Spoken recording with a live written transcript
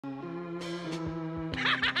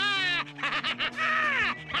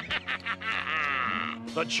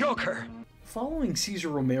The Joker! Following Cesar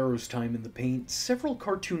Romero's time in the paint, several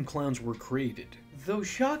cartoon clowns were created, though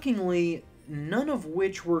shockingly, none of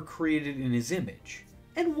which were created in his image.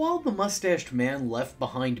 And while the mustached man left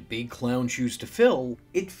behind big clown shoes to fill,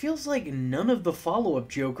 it feels like none of the follow-up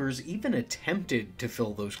Jokers even attempted to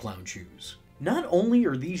fill those clown shoes. Not only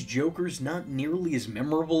are these Jokers not nearly as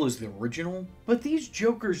memorable as the original, but these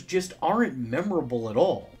Jokers just aren't memorable at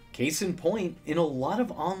all. Case in point, in a lot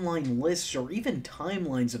of online lists or even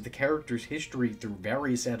timelines of the character's history through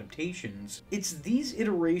various adaptations, it's these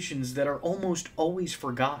iterations that are almost always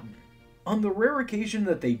forgotten. On the rare occasion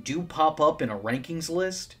that they do pop up in a rankings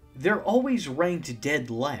list, they're always ranked dead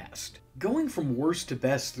last. Going from worst to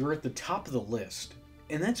best, they're at the top of the list,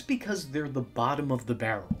 and that's because they're the bottom of the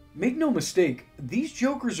barrel. Make no mistake, these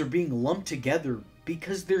Jokers are being lumped together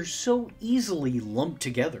because they're so easily lumped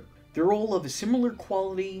together. They're all of a similar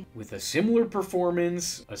quality, with a similar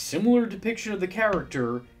performance, a similar depiction of the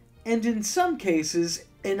character, and in some cases,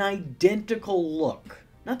 an identical look.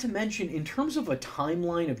 Not to mention, in terms of a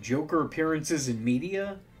timeline of Joker appearances in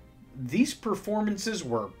media, these performances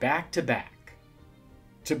were back-to-back.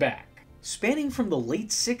 Spanning from the late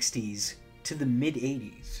 60s to the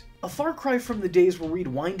mid-80s. A far cry from the days where we'd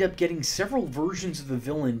wind up getting several versions of the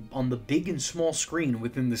villain on the big and small screen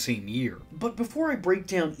within the same year. But before I break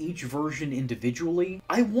down each version individually,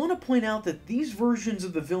 I want to point out that these versions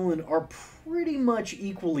of the villain are pretty much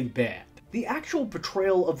equally bad. The actual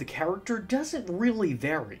portrayal of the character doesn't really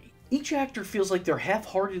vary. Each actor feels like they're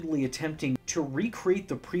half-heartedly attempting to recreate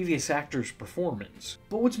the previous actor's performance.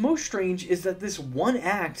 But what's most strange is that this one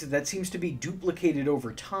act that seems to be duplicated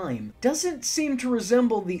over time doesn't seem to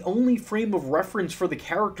resemble the only frame of reference for the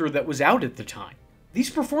character that was out at the time. These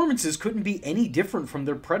performances couldn't be any different from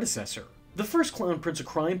their predecessor. The first Clown Prince of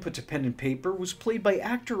Crime put to pen and paper was played by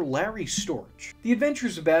actor Larry Storch. The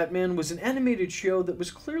Adventures of Batman was an animated show that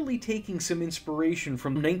was clearly taking some inspiration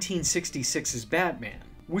from 1966's Batman,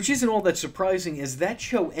 which isn't all that surprising as that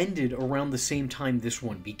show ended around the same time this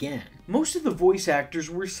one began. Most of the voice actors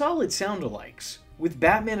were solid sound-alikes, with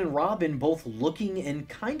Batman and Robin both looking and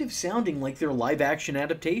kind of sounding like their live-action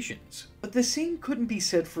adaptations. But the same couldn't be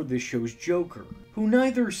said for this show's Joker, who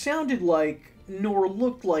neither sounded like nor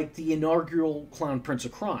looked like the inaugural Clown Prince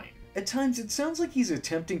of Crime. At times it sounds like he's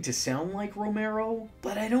attempting to sound like Romero,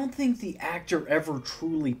 but I don't think the actor ever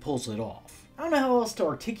truly pulls it off. I don't know how else to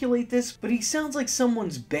articulate this, but he sounds like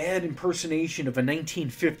someone's bad impersonation of a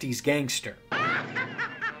 1950s gangster. That's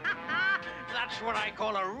what I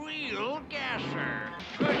call a real gasser.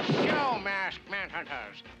 Good show, Masked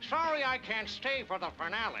Manhunters. Sorry I can't stay for the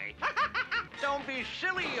finale. Don't be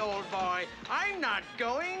silly, old boy. I'm not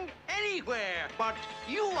going anywhere, but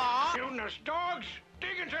you are. You dogs,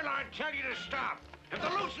 dig until I tell you to stop. If the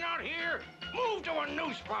loot's not here, move to a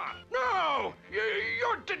new spot. No,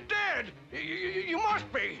 you're dead. You must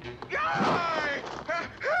be.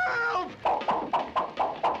 Help!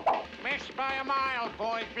 Missed by a mile,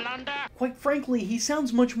 boy blunder. Quite frankly, he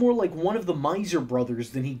sounds much more like one of the Miser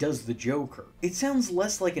brothers than he does the Joker. It sounds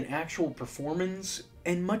less like an actual performance,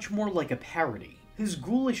 and much more like a parody. His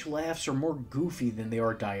ghoulish laughs are more goofy than they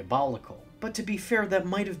are diabolical, but to be fair, that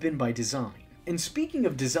might have been by design. And speaking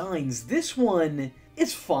of designs, this one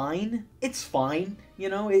is fine. It's fine, you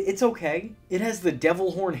know, it's okay. It has the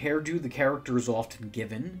devil horn hairdo the character is often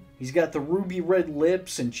given. He's got the ruby red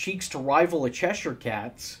lips and cheeks to rival a Cheshire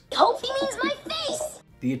Cat's. Hope he means my face!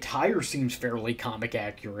 The attire seems fairly comic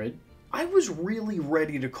accurate. I was really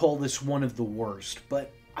ready to call this one of the worst,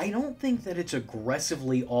 but I don't think that it's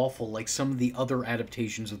aggressively awful like some of the other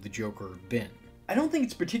adaptations of the Joker have been. I don't think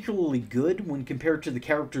it's particularly good when compared to the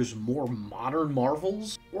character's more modern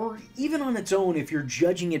Marvels, or even on its own if you're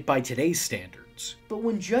judging it by today's standards. But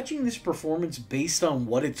when judging this performance based on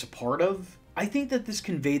what it's a part of, I think that this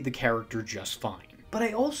conveyed the character just fine. But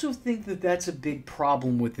I also think that that's a big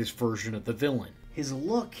problem with this version of the villain. His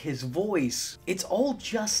look, his voice, it's all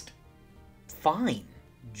just fine.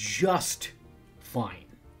 Just fine.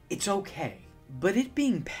 It's okay. But it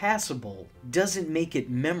being passable doesn't make it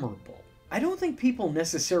memorable. I don't think people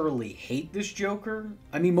necessarily hate this Joker.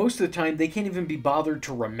 I mean, most of the time they can't even be bothered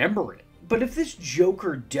to remember it. But if this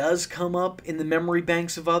Joker does come up in the memory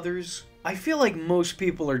banks of others, I feel like most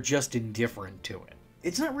people are just indifferent to it.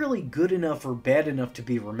 It's not really good enough or bad enough to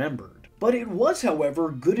be remembered. But it was, however,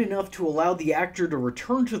 good enough to allow the actor to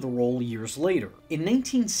return to the role years later, in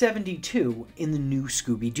 1972 in the new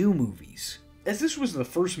Scooby Doo movies. As this was the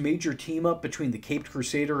first major team-up between the Caped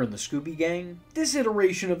Crusader and the Scooby Gang, this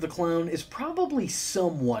iteration of the clown is probably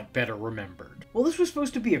somewhat better remembered. While this was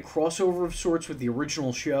supposed to be a crossover of sorts with the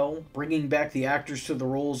original show, bringing back the actors to the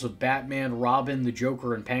roles of Batman, Robin, the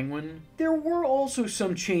Joker, and Penguin, there were also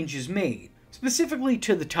some changes made, specifically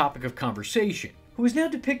to the topic of conversation, who is now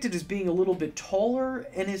depicted as being a little bit taller,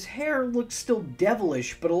 and his hair looks still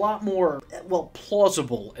devilish, but a lot more, well,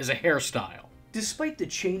 plausible as a hairstyle. Despite the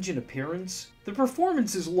change in appearance, the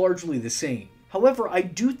performance is largely the same. However, I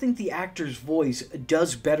do think the actor's voice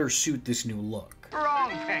does better suit this new look.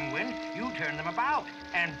 Wrong, Penguin. You turn them about.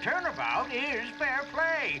 And turnabout is fair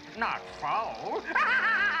play, not foul.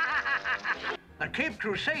 The Cape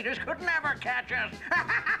Crusaders could never catch us.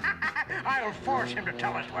 I'll force him to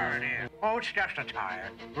tell us where it is. Oh, it's just a tire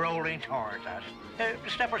rolling towards us.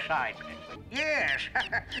 Step aside, Penguin. Yes,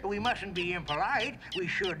 we mustn't be impolite. We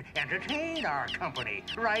should entertain our company.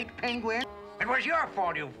 Right, Penguin? It was your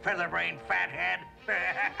fault, you feather-brained fathead.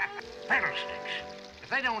 Fiddlesticks. If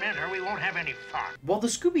they don't enter, we won't have any fun. While the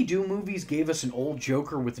Scooby Doo movies gave us an old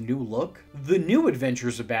Joker with a new look, the New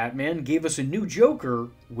Adventures of Batman gave us a new Joker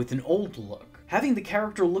with an old look. Having the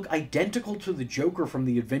character look identical to the Joker from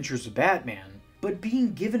the Adventures of Batman, but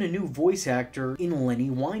being given a new voice actor in Lenny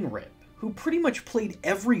Weinrib, who pretty much played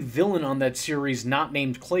every villain on that series not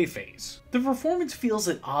named Clayface. The performance feels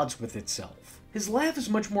at odds with itself. His laugh is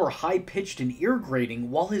much more high-pitched and ear-grating,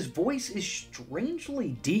 while his voice is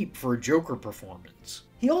strangely deep for a Joker performance.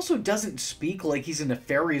 He also doesn't speak like he's a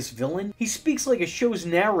nefarious villain, he speaks like a show's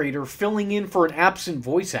narrator filling in for an absent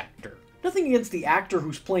voice actor. Nothing against the actor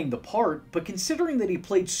who's playing the part, but considering that he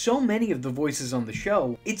played so many of the voices on the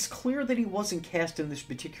show, it's clear that he wasn't cast in this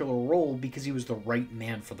particular role because he was the right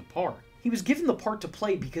man for the part. He was given the part to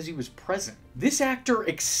play because he was present. This actor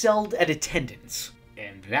excelled at attendance,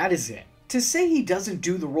 and that is it. To say he doesn't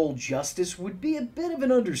do the role justice would be a bit of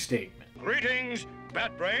an understatement. Greetings,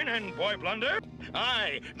 Batbrain and Boy Blunder.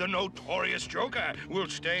 I, the notorious Joker, will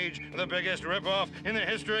stage the biggest ripoff in the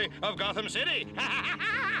history of Gotham City.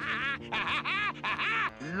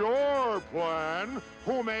 Your plan?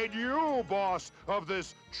 Who made you boss of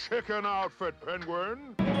this chicken outfit,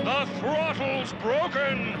 Penguin? The throttle's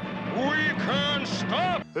broken. We can't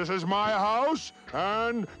stop. This is my house,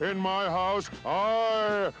 and in my house,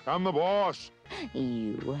 I am the boss.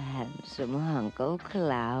 You handsome Uncle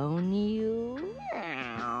Clown, you.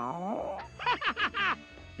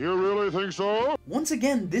 You really think so? Once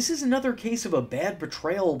again, this is another case of a bad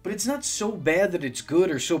betrayal, but it's not so bad that it's good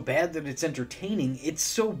or so bad that it's entertaining. It's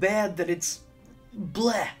so bad that it's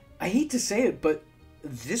bleh. I hate to say it, but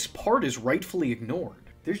this part is rightfully ignored.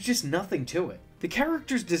 There's just nothing to it. The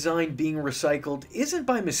character's design being recycled isn't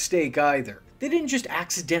by mistake either. They didn't just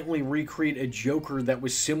accidentally recreate a Joker that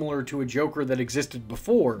was similar to a Joker that existed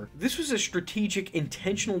before. This was a strategic,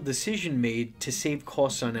 intentional decision made to save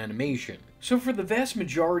costs on animation. So for the vast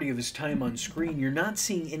majority of his time on screen, you're not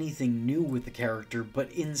seeing anything new with the character,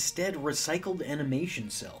 but instead recycled animation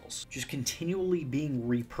cells, just continually being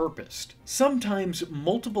repurposed. Sometimes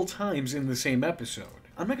multiple times in the same episode.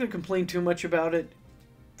 I'm not going to complain too much about it.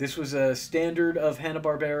 This was a standard of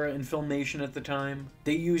Hanna-Barbera and Filmation at the time.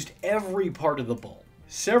 They used every part of the bulb,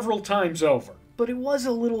 several times over. But it was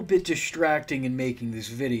a little bit distracting in making this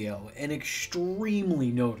video, and extremely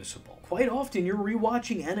noticeable. Quite often you're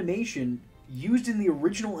rewatching animation used in the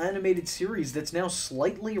original animated series that's now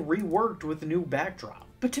slightly reworked with a new backdrop.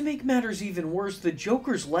 But to make matters even worse, the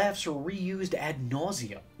Joker's laughs are reused ad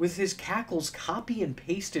nauseum, with his cackles copy and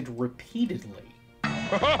pasted repeatedly.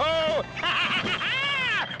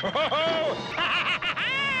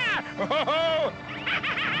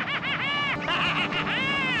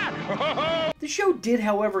 The show did,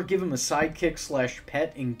 however, give him a sidekick /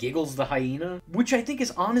 pet in Giggles the Hyena, which I think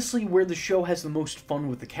is honestly where the show has the most fun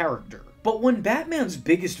with the character. But when Batman's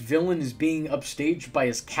biggest villain is being upstaged by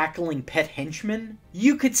his cackling pet henchman,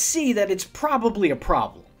 you could see that it's probably a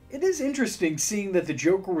problem. It is interesting seeing that the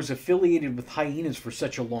Joker was affiliated with hyenas for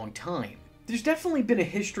such a long time. There's definitely been a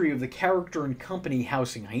history of the character and company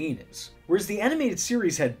housing hyenas. Whereas the animated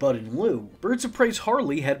series had Bud and Lou, Birds of Prey's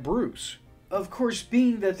Harley had Bruce. Of course,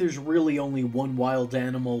 being that there's really only one wild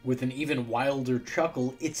animal with an even wilder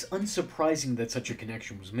chuckle, it's unsurprising that such a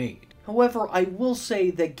connection was made. However, I will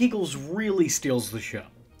say that Giggles really steals the show.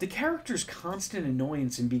 The character's constant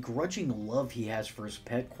annoyance and begrudging love he has for his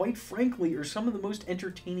pet, quite frankly, are some of the most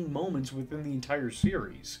entertaining moments within the entire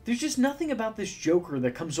series. There's just nothing about this Joker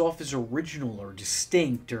that comes off as original or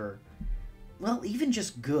distinct or, well, even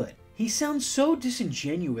just good. He sounds so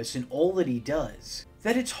disingenuous in all that he does,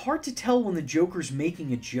 that it's hard to tell when the Joker's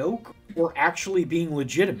making a joke or actually being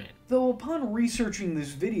legitimate. Though upon researching this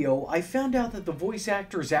video, I found out that the voice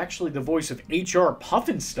actor is actually the voice of HR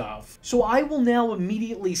Pufnstuf, so I will now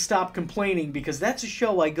immediately stop complaining because that's a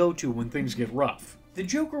show I go to when things get rough. The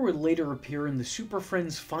Joker would later appear in the Super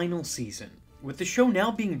Friends final season, with the show now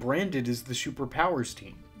being branded as the Superpowers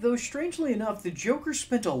team. Though strangely enough, the Joker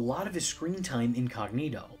spent a lot of his screen time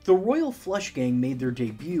incognito. The Royal Flush Gang made their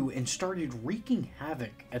debut and started wreaking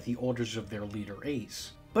havoc at the orders of their leader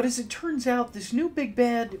Ace. But as it turns out, this new big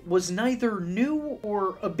bad was neither new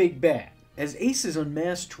or a big bad, as Ace is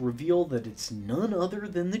unmasked to reveal that it's none other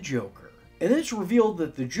than the Joker. And then it's revealed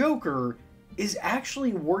that the Joker is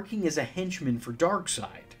actually working as a henchman for Darkseid.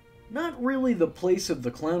 Not really the place of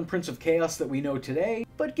the Clown Prince of Chaos that we know today,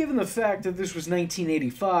 but given the fact that this was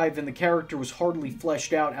 1985 and the character was hardly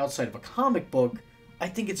fleshed out outside of a comic book, I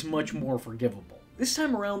think it's much more forgivable. This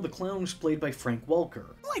time around, the clown was played by Frank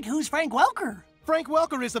Welker. Like, who's Frank Welker? Frank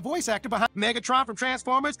Welker is the voice actor behind Megatron from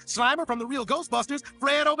Transformers, Slimer from the real Ghostbusters,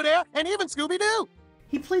 Fred over there, and even Scooby Doo.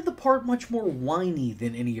 He played the part much more whiny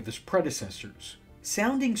than any of his predecessors,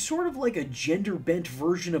 sounding sort of like a gender-bent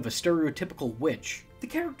version of a stereotypical witch. The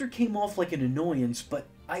character came off like an annoyance, but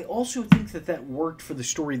I also think that that worked for the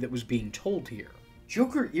story that was being told here.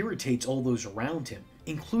 Joker irritates all those around him,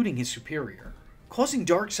 including his superior, causing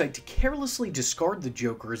Darkseid to carelessly discard the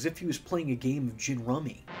Joker as if he was playing a game of gin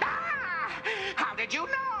rummy. How did you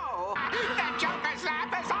know? The Joker's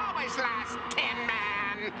laugh is always last, Tin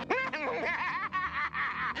Man.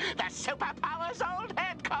 The Superpowers' old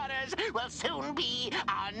headquarters will soon be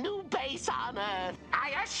our new base on Earth.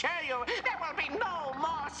 I assure you, there will be no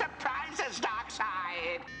more surprises,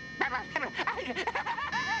 Darkseid. No,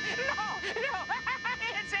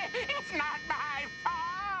 it's not my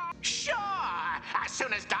fault. Sure, as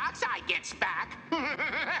soon as Darkseid gets back.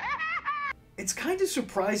 It's kind of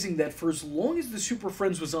surprising that for as long as the Super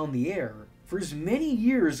Friends was on the air, for as many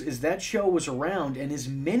years as that show was around and as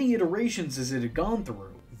many iterations as it had gone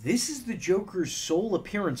through, this is the Joker's sole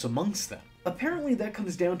appearance amongst them. Apparently that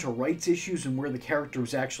comes down to rights issues and where the character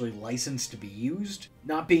was actually licensed to be used,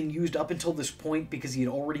 not being used up until this point because he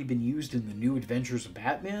had already been used in the New Adventures of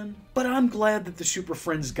Batman. But I'm glad that the Super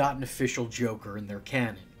Friends got an official Joker in their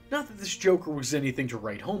canon. Not that this Joker was anything to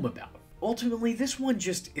write home about. Ultimately, this one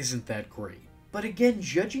just isn't that great. But again,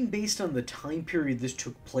 judging based on the time period this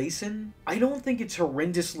took place in, I don't think it's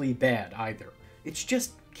horrendously bad either. It's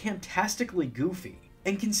just fantastically goofy.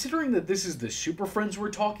 And considering that this is the Super Friends we're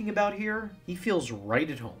talking about here, he feels right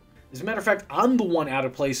at home. As a matter of fact, I'm the one out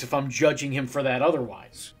of place if I'm judging him for that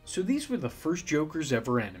otherwise. So these were the first Jokers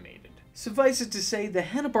ever animated. Suffice it to say, the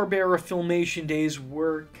Hanna-Barbera Filmation days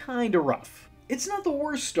were kinda rough. It's not the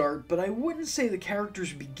worst start, but I wouldn't say the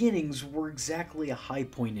character's beginnings were exactly a high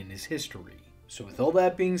point in his history. So with all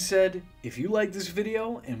that being said, if you like this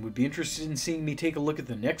video and would be interested in seeing me take a look at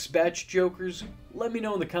the next batch Jokers, let me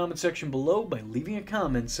know in the comment section below by leaving a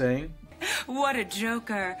comment saying, "What a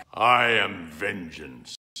Joker." I am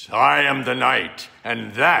vengeance. I am the night.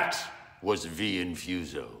 And that was V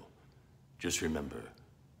Infuso. Just remember,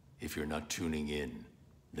 if you're not tuning in,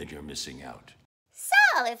 then you're missing out.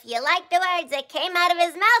 So, if you like the words that came out of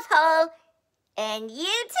his mouth hole, and you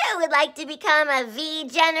too would like to become a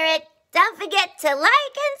V-generate, don't forget to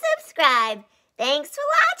like and subscribe. Thanks for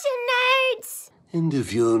watching, nerds! And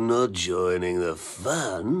if you're not joining the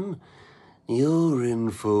fun, you're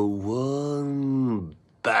in for one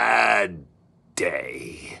bad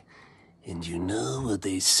day. And you know what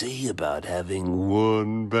they say about having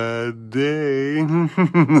one bad day?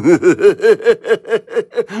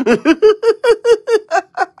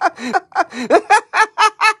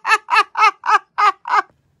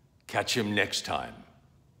 Catch him next time.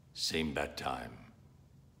 Same bat time,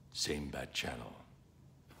 same bat channel.